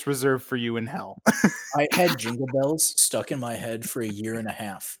place reserved for you in hell. I had Jingle Bells stuck in my head for a year and a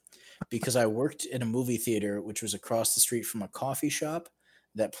half because I worked in a movie theater, which was across the street from a coffee shop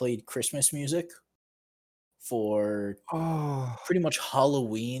that played Christmas music for Oh, pretty much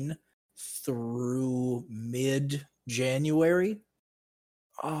Halloween through mid January.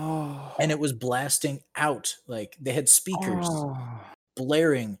 oh, And it was blasting out. Like they had speakers oh.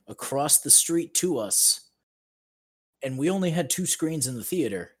 blaring across the street to us. And we only had 2 screens in the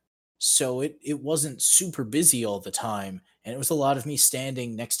theater. So it wasn't super busy all the time. And it was a lot of me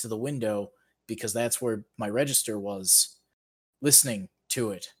standing next to the window because that's where my register was, listening to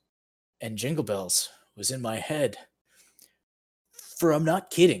it. And Jingle Bells was in my head. For I'm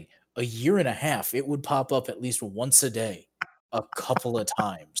not kidding, a year and a half, it would pop up at least once a day, a couple of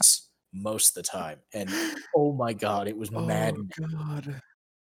times, most of the time. And oh my God, it was Oh maddening. god.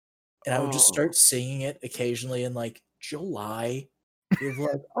 And I would just Oh. start singing it occasionally in like July. People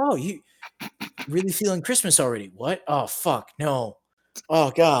were like, "Oh, you really feeling Christmas already? What? Oh, fuck, no."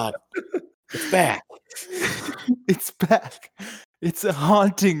 Oh God, it's back. It's back. It's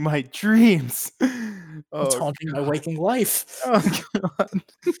haunting my dreams. It's Oh, haunting my waking life. oh God.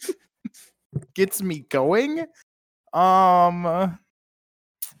 Gets me going. Um.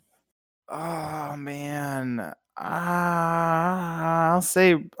 Oh man. I'll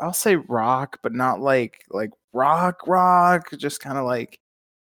say rock, but not like rock. Just kind of like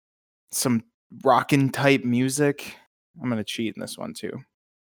some rockin' type music. I'm gonna cheat in this one too.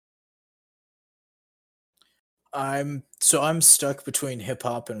 I'm stuck between hip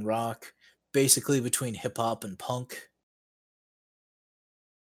hop and rock, basically between hip hop and punk.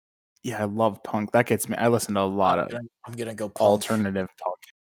 Yeah, I love punk. That gets me. I listen to a lot of I'm gonna go punk. alternative punk.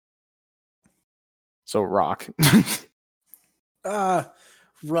 So rock.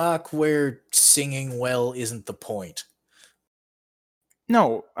 Rock where singing well isn't the point.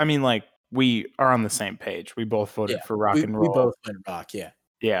 No, I mean like we are on the same page. We both voted Yeah, for rock and we roll. both went rock. Yeah.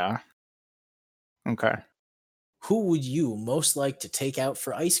 Yeah. Okay. Who would you most like to take out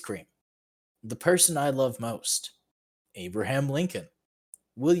for ice cream? The person I love most. Abraham Lincoln,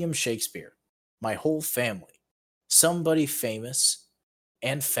 William Shakespeare, my whole family, somebody famous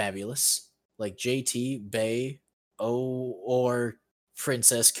and fabulous like JT, Bay, or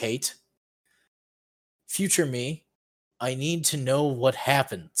Princess Kate. Future me, I need to know what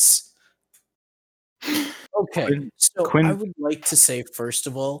happens. Okay, Quinn, so I Quinn. would like to say, first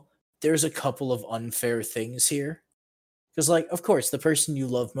of all, there's a couple of unfair things here. Because, like, of course, the person you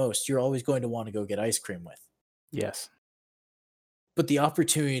love most, you're always going to want to go get ice cream with. Yes. But the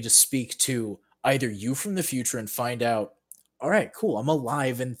opportunity to speak to either you from the future and find out, all right, cool, I'm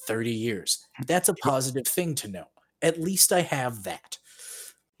alive in 30 years. That's a positive thing to know. At least I have that.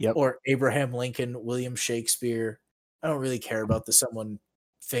 Yep. Or Abraham Lincoln, William Shakespeare. I don't really care about the someone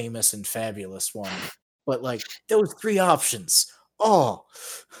famous and fabulous one. But like those three options. Oh.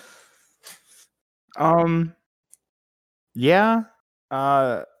 Yeah.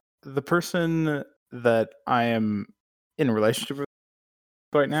 The person that I am in a relationship with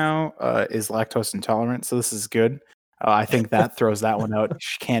right now is lactose intolerant, so this is good. I think that throws that one out.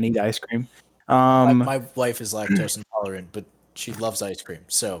 She can't eat ice cream. My wife is lactose intolerant, but she loves ice cream.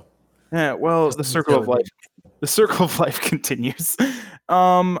 So Yeah, well, the circle of life continues.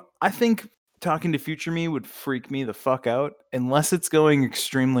 I think talking to future me would freak me the fuck out unless it's going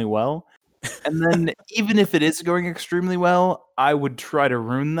extremely well. And then even if it is going extremely well, I would try to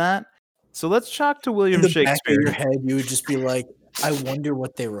ruin that. So let's chalk to William in the back of Shakespeare. your head, you would just be like, I wonder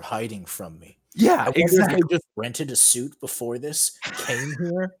what they were hiding from me. Yeah, I wonder exactly. if they just rented a suit before this, came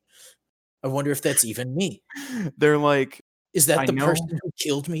here. I wonder if that's even me. They're like, Is that I the know. person who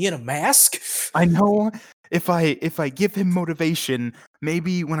killed me in a mask? I know if I give him motivation,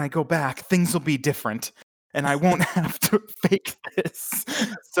 maybe when I go back, things will be different. And I won't have to fake this.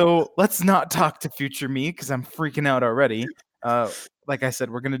 So let's not talk to future me because I'm freaking out already. Like I said,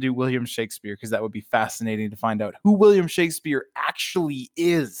 we're gonna do William Shakespeare because that would be fascinating to find out who William Shakespeare actually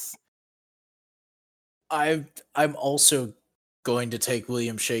is. I'm also going to take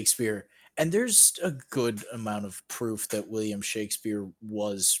William Shakespeare, and there's a good amount of proof that William Shakespeare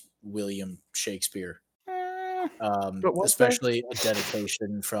was William Shakespeare. But was there? Especially a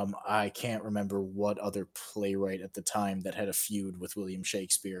dedication from I can't remember what other playwright at the time that had a feud with William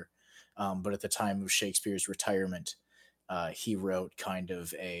Shakespeare, but at the time of Shakespeare's retirement, he wrote kind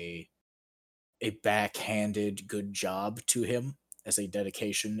of a backhanded good job to him as a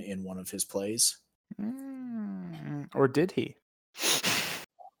dedication in one of his plays. Or did he?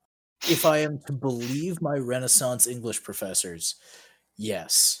 If I am to believe my Renaissance English professors,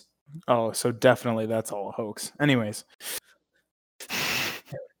 yes. Oh, so definitely that's all a hoax. Anyways.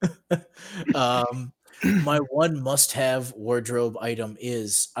 My one must-have wardrobe item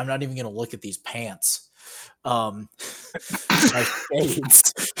is I'm not even gonna look at these pants. My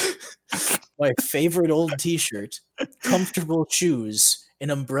shades, my favorite old t-shirt, comfortable shoes, an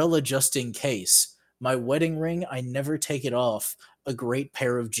umbrella just in case, my wedding ring, I never take it off, a great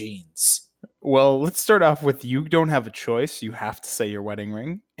pair of jeans. Well, let's start off with you don't have a choice. You have to say your wedding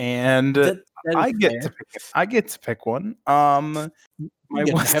ring, and That I is get fair. to pick it. I get to pick one. You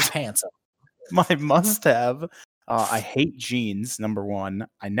get to have pants on. My must-have. I hate jeans. Number one,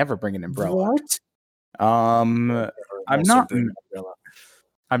 I never bring an umbrella. What? I'm Also not. bring an umbrella.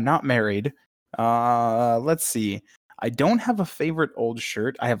 I'm not married. Let's see. I don't have a favorite old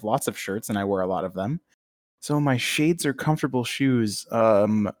shirt. I have lots of shirts, and I wear a lot of them. So my shades are comfortable shoes.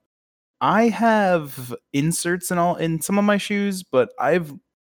 I have inserts in some of my shoes, but I've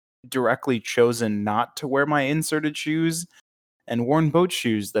directly chosen not to wear my inserted shoes and worn boat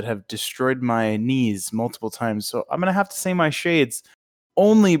shoes that have destroyed my knees multiple times. So I'm gonna have to say my shades.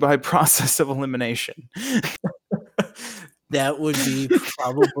 only by process of elimination. That would be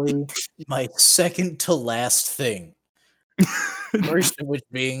probably my second to last thing. First of which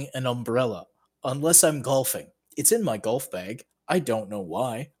being an umbrella. Unless I'm golfing. It's in my golf bag. I don't know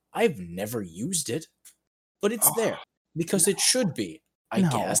why. I've never used it. But it's there. Because it should be, I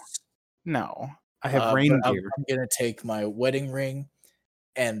guess. No. I have But rain I'm gear. going to take my wedding ring,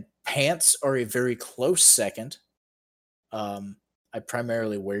 and pants are a very close second. I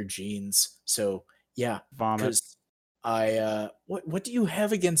primarily wear jeans. So, yeah. Vomit. Because what do you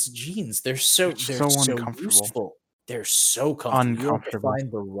have against jeans? They're so uncomfortable. useful. They're so comfortable. You have to Uncomfortable.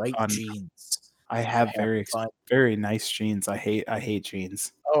 find the right jeans. I have very nice jeans. I hate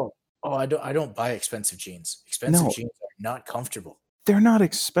jeans. Oh, I don't buy expensive jeans. Expensive jeans are not comfortable. They're not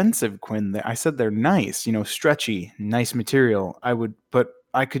expensive, Quinn. I said they're nice, stretchy, nice material. But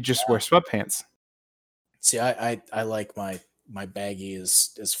I could just wear sweatpants. See, I like my baggy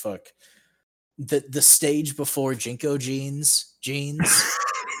as fuck. The stage before Jinko jeans,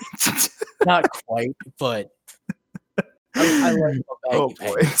 not quite, but I like my baggy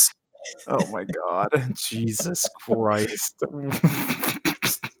pants. Oh my God, Jesus Christ!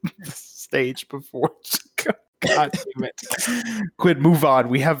 Stage before Jinko. God damn it! Quit. Move on.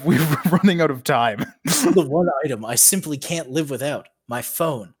 We're running out of time. The one item I simply can't live without: my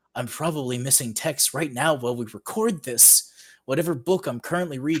phone. I'm probably missing texts right now while we record this. Whatever book I'm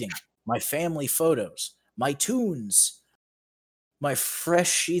currently reading, my family photos, my tunes, my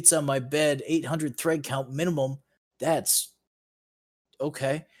fresh sheets on my bed, 800 thread count minimum. That's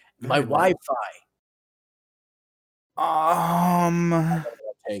okay. My Wi-Fi.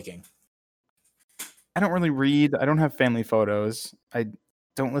 Taking. I don't really read. I don't have family photos. I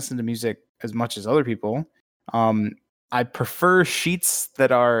don't listen to music as much as other people. I prefer sheets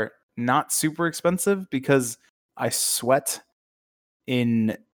that are not super expensive because I sweat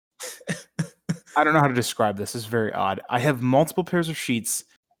in. I don't know how to describe this. It's very odd. I have multiple pairs of sheets,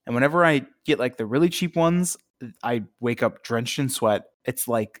 and whenever I get like the really cheap ones, I wake up drenched in sweat. It's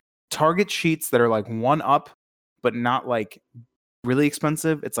like Target sheets that are like one up, but not like really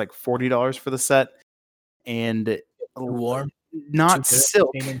expensive. It's like $40 for the set, and warm, not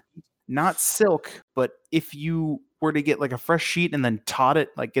silk. But if you were to get like a fresh sheet and then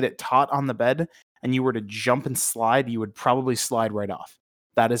get it taut on the bed, and you were to jump and slide, you would probably slide right off.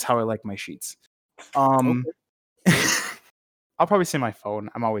 That is how I like my sheets. Okay. I'll probably say my phone.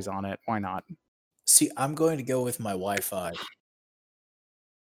 I'm always on it. Why not? See, I'm going to go with my Wi-Fi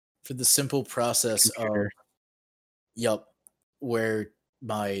for the simple process of, where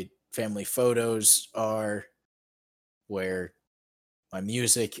my family photos are, where my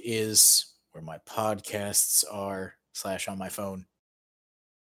music is, where my podcasts are / on my phone,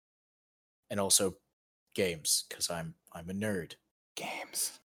 and also games, because I'm a nerd.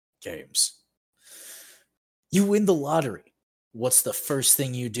 Games. You win the lottery. What's the first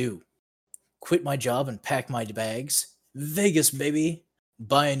thing you do? Quit my job and pack my bags. Vegas, baby.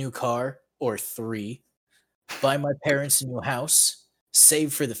 Buy a new car, or 3. Buy my parents a new house.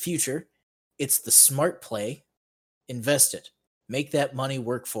 Save for the future. It's the smart play. Invest it. Make that money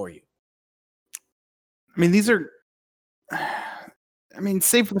work for you. I mean,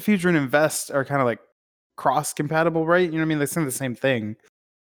 save for the future and invest are kind of like cross-compatible, right? You know what I mean? They're saying the same thing.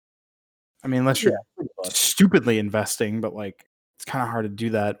 I mean, unless you're stupidly investing, but like it's kind of hard to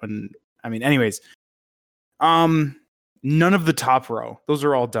do that anyways. None of the top row. Those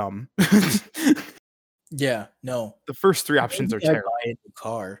are all dumb. Yeah, no. The first 3 options are terrible. Buy a new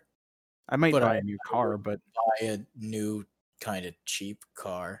car. I might buy a new car, but buy a new kind of cheap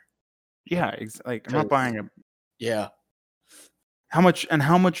car. Yeah, I'm not buying a. Yeah. How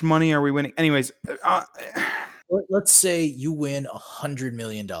much money are we winning? Anyways, let's say you win $100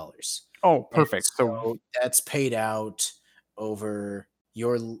 million. Oh, perfect. So that's paid out over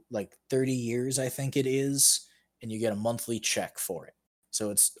your 30 years, I think it is, and you get a monthly check for it.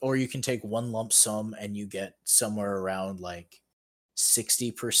 So or you can take one lump sum and you get somewhere around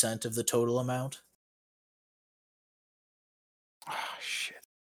 60% of the total amount. Oh, shit.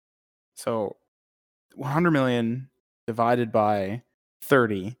 So 100 million divided by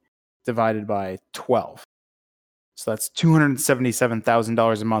 30 divided by 12. So that's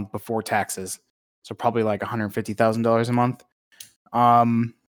 $277,000 a month before taxes. So probably like $150,000 a month.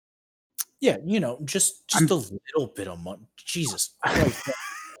 Yeah, just a little bit of money. Jesus Christ.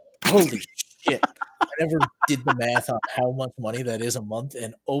 Holy shit. I never did the math on how much money that is a month,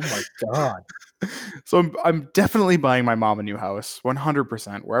 and oh my God. So I'm definitely buying my mom a new house,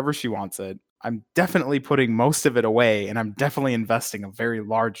 100%, wherever she wants it. I'm definitely putting most of it away, and I'm definitely investing a very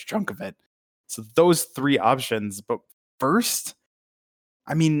large chunk of it. So those 3 options. But first,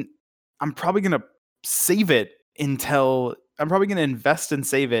 I mean, I'm probably gonna save it until I'm probably gonna invest and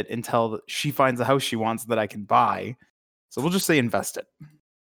save it until she finds a house she wants that I can buy. So we'll just say invest it.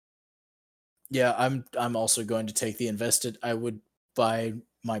 Yeah, I'm also going to take the invested. I would buy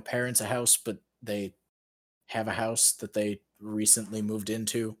my parents a house, but they have a house that they recently moved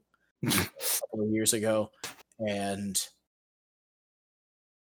into a couple of years ago. And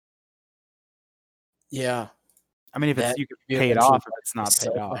yeah, I mean, if it's that you can we pay it eventually off if buy it's not paid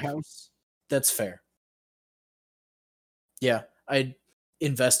myself a off. house. That's fair. Yeah, I'd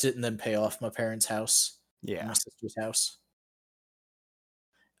invest it and then pay off my parents' house and Yeah. my sister's house.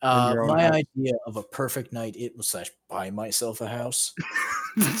 Then your own My house. idea of a perfect night it was slash buy myself a house,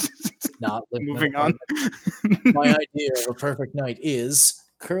 not live in an Moving on. apartment. My idea of a perfect night is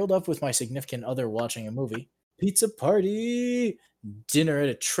curled up with my significant other watching a movie, pizza party, dinner at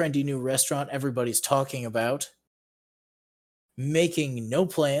a trendy new restaurant everybody's talking about, making no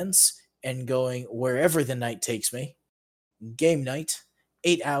plans and going wherever the night takes me, game night,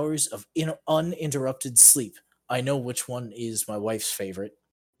 8 hours of uninterrupted sleep. I know which one is my wife's favorite,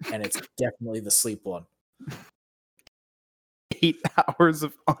 and it's definitely the sleep one. 8 hours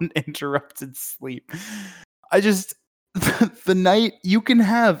of uninterrupted sleep. I just the night you can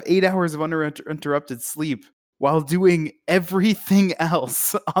have 8 hours of uninterrupted sleep while doing everything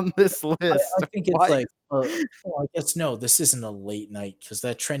else on this list. I think it's Why? like, well, I guess no, this isn't a late night because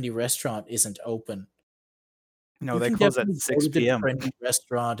that trendy restaurant isn't open. No, You they can close at definitely go 6 to the p.m. trendy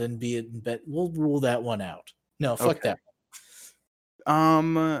restaurant and be in bed. We'll rule that one out. No, fuck Okay. that.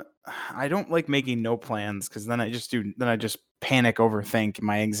 I don't like making no plans because then I just panic, overthink.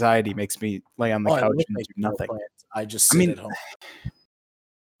 My anxiety makes me lay on the Oh, I couch love and do making no nothing. plans. I just I sit mean, at home.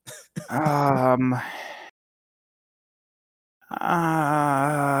 um,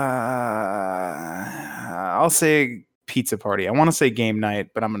 I'll say pizza party. I want to say game night,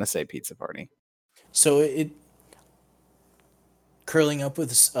 but I'm gonna say pizza party. So it curling up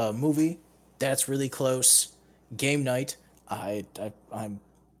with a movie, that's really close. Game night, I'm.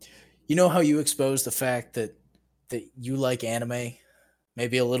 You know how you expose the fact that you like anime,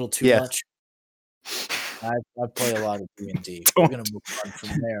 maybe a little too Yes. much. I play a lot of D&D. We're Don't gonna move on from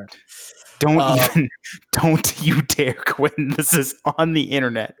there. don't Uh, even don't you dare, Quinn. This is on the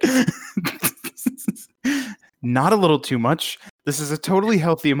internet. Not a little too much. This is a totally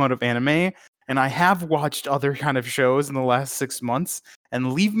healthy amount of anime, and I have watched other kind of shows in the last 6 months.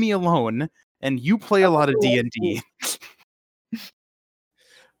 And leave me alone. And you play a lot of D&D.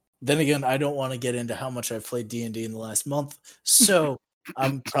 Then again, I don't want to get into how much I've played D&D in the last month, so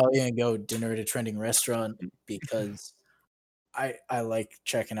I'm probably gonna go dinner at a trending restaurant because I like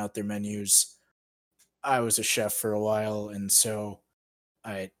checking out their menus. I was a chef for a while, and so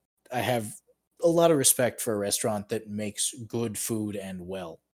I I have a lot of respect for a restaurant that makes good food and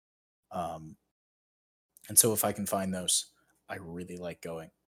well. Um, and so if I can find those, I really like going.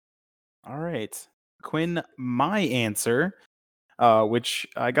 All right, Quinn. My answer, which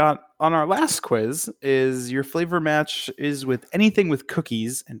I got on our last quiz, is your flavor match is with anything with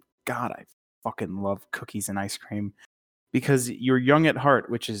cookies. And God, I fucking love cookies and ice cream because you're young at heart,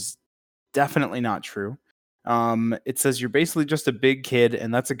 which is definitely not true. It says you're basically just a big kid,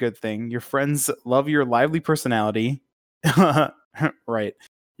 and that's a good thing. Your friends love your lively personality. Right.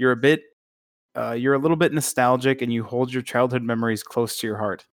 You're a bit, you're a little bit nostalgic, and you hold your childhood memories close to your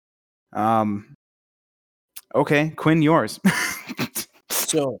heart. Um, okay, Quinn, yours.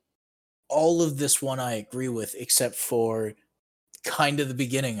 So all of this one I agree with, except for kind of the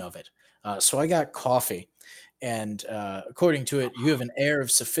beginning of it. So I got coffee, and according to it, you have an air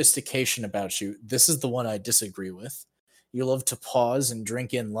of sophistication about you. This is the one I disagree with. You love to pause and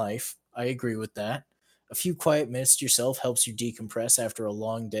drink in life. I agree with that. A few quiet minutes to yourself helps you decompress after a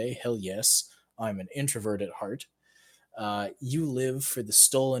long day. Hell yes. I'm an introvert at heart. You live for the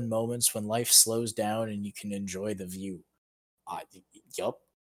stolen moments when life slows down and you can enjoy the view. Uh, yup.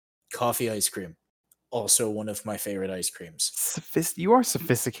 Coffee ice cream. Also one of my favorite ice creams. You are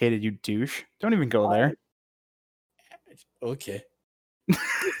sophisticated, you douche. Don't even go there. Okay.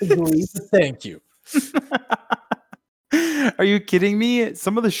 Disagree, but thank you. Are you kidding me?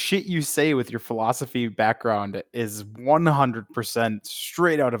 Some of the shit you say with your philosophy background is 100%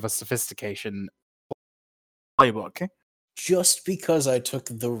 straight out of a sophistication playbook. Just because I took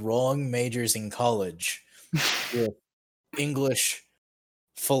the wrong majors in college with English,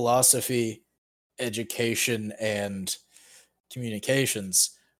 philosophy, education, and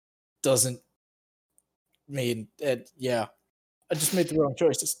communications doesn't mean that, yeah, I just made the wrong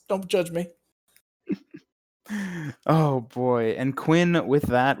choices. Don't judge me. Oh boy. And Quinn, with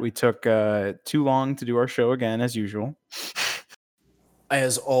that, we took too long to do our show again, as usual.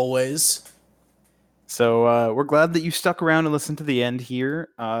 As always. So we're glad that you stuck around and listened to the end here.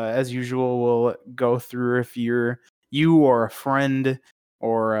 As usual, we'll go through if you or a friend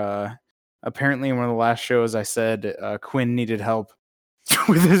or apparently in one of the last shows I said Quinn needed help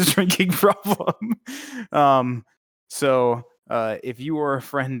with his drinking problem. So if you or a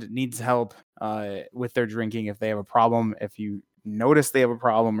friend needs help with their drinking, if they have a problem, if you notice they have a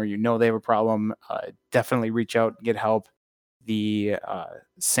problem or they have a problem, definitely reach out and get help. The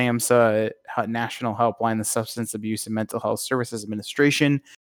SAMHSA National Helpline, the Substance Abuse and Mental Health Services Administration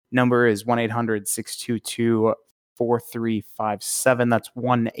number is 1-800-622-4357. That's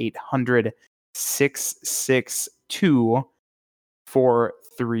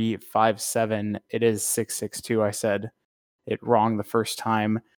 1-800-662-4357. It is 662. I said it wrong the first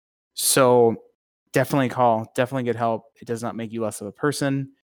time. So definitely call, definitely get help. It does not make you less of a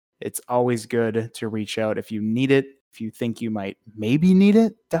person. It's always good to reach out if you need it. If you think you might maybe need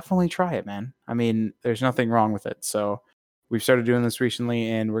it, definitely try it, man. I mean, there's nothing wrong with it. So we've started doing this recently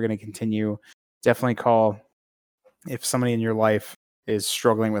and we're going to continue. Definitely call if somebody in your life is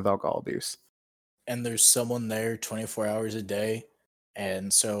struggling with alcohol abuse. And there's someone there 24 hours a day.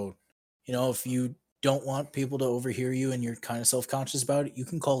 And so, if you don't want people to overhear you and you're kind of self-conscious about it, you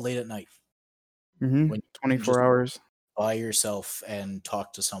can call late at night. When 24 hours by yourself and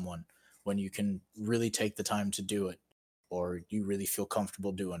talk to someone when you can really take the time to do it or you really feel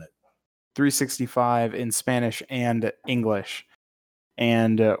comfortable doing it. 365 in Spanish and English.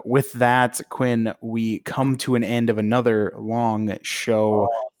 And with that, Quinn, we come to an end of another long show.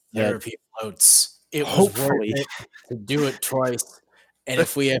 Therapy floats. It was worth it to do it twice. And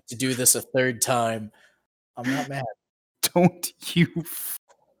if we have to do this a third time, I'm not mad. Don't you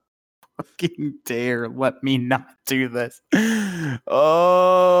fucking dare let me not do this.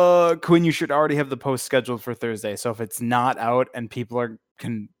 Oh, Quinn, you should already have the post scheduled for Thursday. So if it's not out and people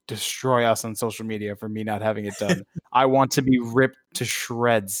can destroy us on social media for me not having it done, I want to be ripped to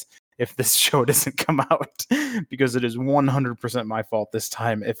shreds if this show doesn't come out, because it is 100% my fault this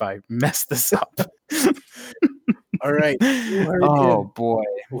time if I mess this up. All right. Oh boy.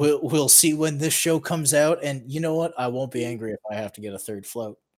 We'll see when this show comes out, and you know what? I won't be angry if I have to get a third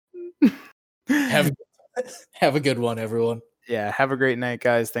float. Have a good one, everyone. Yeah, have a great night,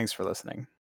 guys. Thanks for listening.